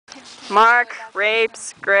Mark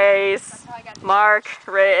rapes Grace. Mark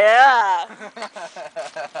yeah.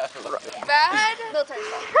 Bad.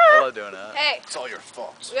 I love doing that. Hey, It's all your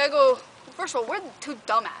fault. we gotta go. First of all, we're the two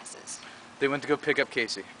dumbasses. They went to go pick up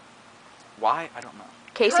Casey. Why? I don't know.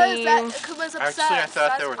 Casey. Kuma's obsessed. Actually, I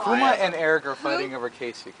thought they were That's why. Kuma and Eric are fighting over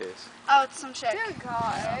Casey case. Oh, it's some chick. Dear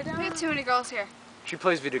God. We have too many girls here. She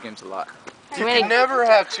plays video games a lot. You can never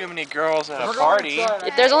have too many girls at a party.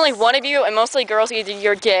 If there's only one of you, and mostly girls, either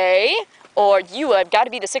you're gay or you have got to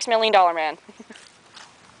be the $6 million man.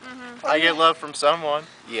 I get love from someone.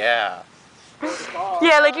 Yeah.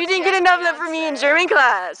 Yeah, like you didn't get enough love from me in German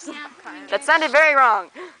class. That sounded very wrong.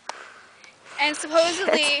 And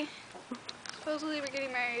supposedly we're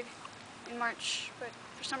getting married in March, but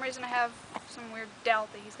for some reason I have some weird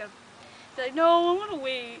doubt that he's gonna be like, no, I want to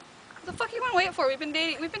wait. What the fuck you want to wait for? We've been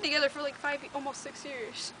together for like almost 6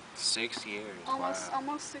 years. 6 years. Almost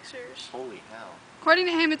Wow. 6 years. Holy hell. According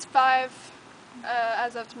to him, it's 5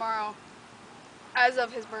 as of tomorrow. As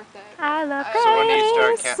of his birthday. I love So when do you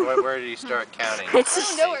Grace. start where do you start counting? I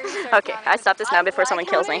don't know where he started Okay, counting. I stop this now before someone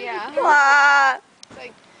kills me. Yeah. Ah.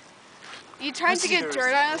 Like, you tried to get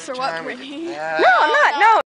dirt on us or what, Brittany? Yeah. No, I'm not. No.